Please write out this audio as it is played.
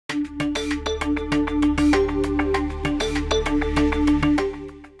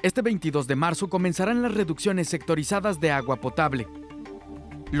Este 22 de marzo comenzarán las reducciones sectorizadas de agua potable.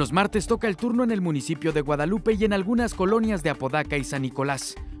 Los martes toca el turno en el municipio de Guadalupe y en algunas colonias de Apodaca y San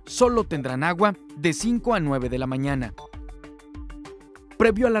Nicolás. Solo tendrán agua de 5 a 9 de la mañana.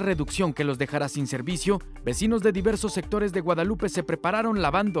 Previo a la reducción que los dejará sin servicio, vecinos de diversos sectores de Guadalupe se prepararon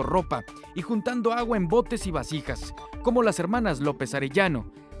lavando ropa y juntando agua en botes y vasijas, como las hermanas López Arellano,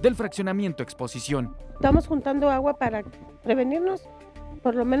 del fraccionamiento Exposición. Estamos juntando agua para prevenirnos,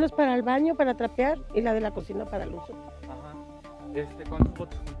 por lo menos para el baño, para trapear, y la de la cocina para el uso. Ajá. ¿Cuántos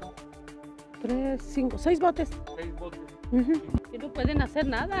botes juntó? 3, 5, 6 botes. 6 botes. Que no pueden hacer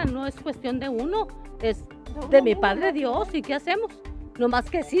nada, no es cuestión de uno, es de mi Padre Dios. ¿Y qué hacemos?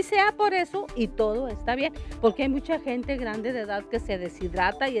 Nomás que sí sea por eso y todo está bien, porque hay mucha gente grande de edad que se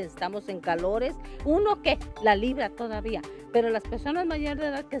deshidrata y estamos en calores, uno que la libra todavía, pero las personas mayores de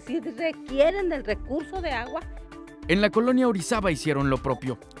edad que sí requieren del recurso de agua. En la colonia Orizaba hicieron lo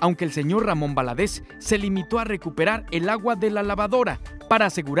propio, aunque el señor Ramón Valadez se limitó a recuperar el agua de la lavadora para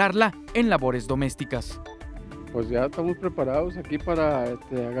asegurarla en labores domésticas. Pues ya estamos preparados aquí para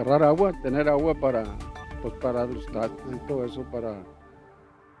agarrar agua, tener agua para los trastes y todo eso, para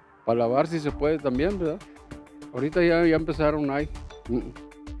lavar si se puede también, ¿verdad? Ahorita ya empezaron ahí,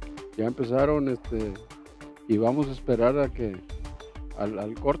 ya empezaron y vamos a esperar a que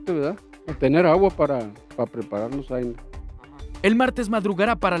al corte, ¿verdad? A tener agua para prepararnos ahí. El martes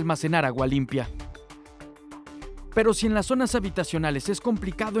madrugará para almacenar agua limpia. Pero si en las zonas habitacionales es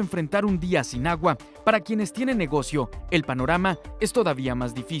complicado enfrentar un día sin agua, para quienes tienen negocio, el panorama es todavía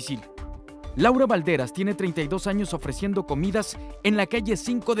más difícil. Laura Valderas tiene 32 años ofreciendo comidas en la calle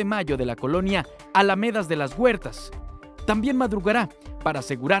 5 de Mayo de la colonia Alamedas de las Huertas. También madrugará para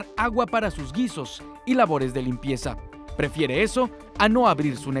asegurar agua para sus guisos y labores de limpieza. Prefiere eso a no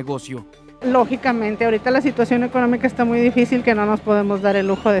abrir su negocio. Lógicamente, ahorita la situación económica está muy difícil, que no nos podemos dar el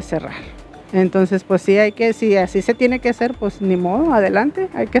lujo de cerrar. Entonces, pues sí, si así se tiene que hacer, pues ni modo, adelante,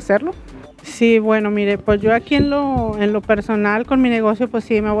 hay que hacerlo. Sí, bueno, mire, pues yo aquí en lo personal con mi negocio, pues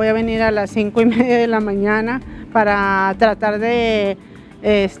sí, me voy a venir a las 5:30 de la mañana para tratar de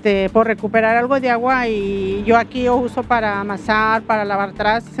por recuperar algo de agua, y yo aquí uso para amasar, para lavar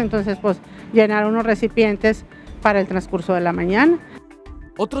trastes, entonces pues llenar unos recipientes para el transcurso de la mañana.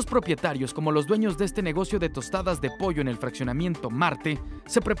 Otros propietarios, como los dueños de este negocio de tostadas de pollo en el fraccionamiento Marte,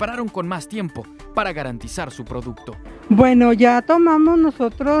 se prepararon con más tiempo para garantizar su producto. Bueno, ya tomamos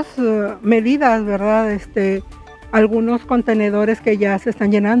nosotros medidas, ¿verdad? Algunos contenedores que ya se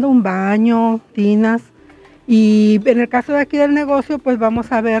están llenando, un baño, tinas, y en el caso de aquí del negocio, pues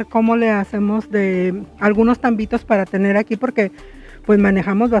vamos a ver cómo le hacemos de algunos tambitos para tener aquí, porque pues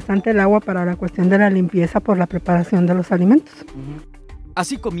manejamos bastante el agua para la cuestión de la limpieza por la preparación de los alimentos.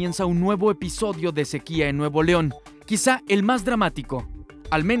 Así comienza un nuevo episodio de sequía en Nuevo León, quizá el más dramático,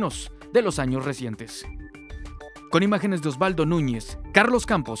 al menos de los años recientes. Con imágenes de Osvaldo Núñez, Carlos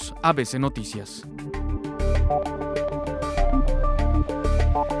Campos, ABC Noticias.